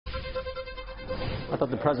I thought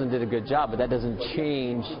the president did a good job, but that doesn't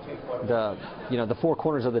change the four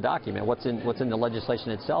corners of the document. What's in the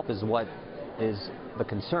legislation itself is what is the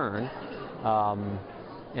concern.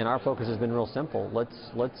 And our focus has been real simple.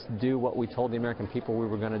 Let's do what we told the American people we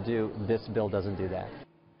were going to do. This bill doesn't do that.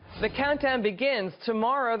 The countdown begins.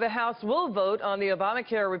 Tomorrow, the House will vote on the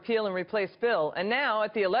Obamacare repeal and replace bill. And now,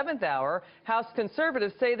 at the 11th hour, House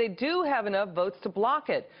conservatives say they do have enough votes to block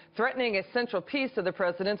it, threatening a central piece of the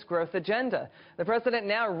president's growth agenda. The president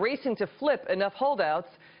now racing to flip enough holdouts,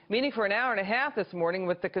 meeting for an hour and a half this morning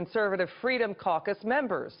with the conservative Freedom Caucus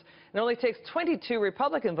members. It only takes 22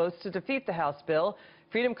 Republican votes to defeat the House bill.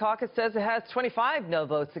 Freedom Caucus says it has 25 no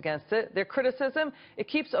votes against it. Their criticism, it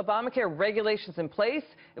keeps Obamacare regulations in place.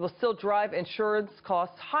 It will still drive insurance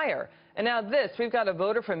costs higher. And now this, we've got a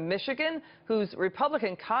voter from Michigan whose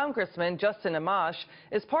Republican Congressman, Justin Amash,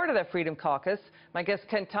 is part of that Freedom Caucus. My guest,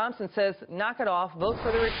 Ken Thompson, says, knock it off, vote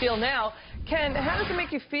for the repeal now. Ken, how does it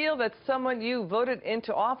make you feel that someone you voted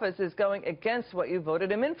into office is going against what you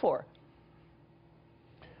voted him in for?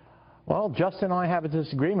 Well, Justin and I have a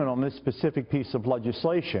disagreement on this specific piece of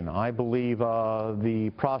legislation. I believe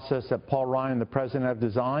the process that Paul Ryan and the President have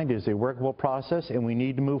designed is a workable process, and we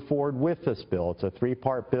need to move forward with this bill. It's a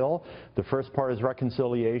three-part bill. The first part is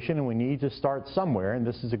reconciliation, and we need to start somewhere, and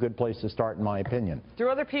this is a good place to start, in my opinion. Do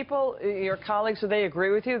other people, your colleagues, do they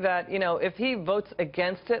agree with you that, if he votes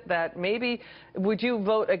against it, that maybe would you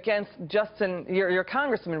vote against Justin, your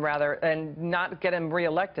congressman, rather, and not get him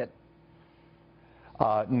reelected?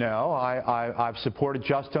 No, I've supported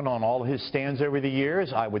Justin on all his stands over the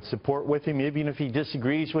years. I would support with him even if he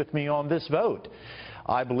disagrees with me on this vote.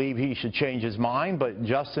 I believe he should change his mind, but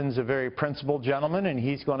Justin's a very principled gentleman, and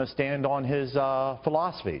he's going to stand on his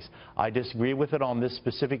philosophies. I disagree with it on this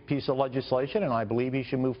specific piece of legislation, and I believe he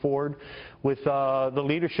should move forward with the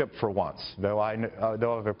leadership for once, though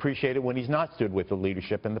I've appreciated when he's not stood with the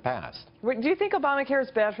leadership in the past. Do you think Obamacare is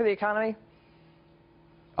bad for the economy?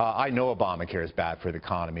 I know Obamacare is bad for the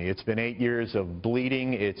economy. It's been 8 years of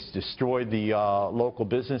bleeding. It's destroyed the local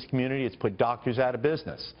business community. It's put doctors out of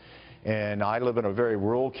business. And I live in a very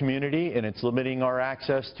rural community, and it's limiting our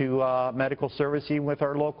access to medical service even with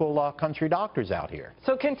our local country doctors out here.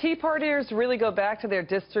 So can Tea Partiers really go back to their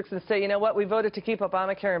districts and say, you know what, we voted to keep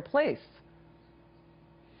Obamacare in place?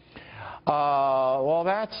 Well,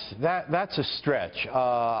 that's a stretch.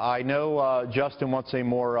 I know Justin wants a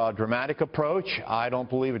more dramatic approach. I don't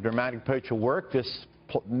believe a dramatic approach will work. This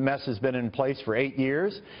mess has been in place for 8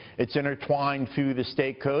 years. It's intertwined through the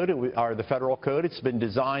state code or the federal code. It's been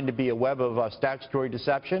designed to be a web of statutory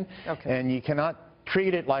deception. Okay. And you cannot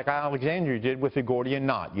treat it like Alexandria did with the Gordian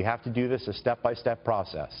knot. You have to do this a step-by-step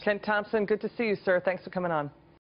process. Ken Thompson, good to see you, sir. Thanks for coming on.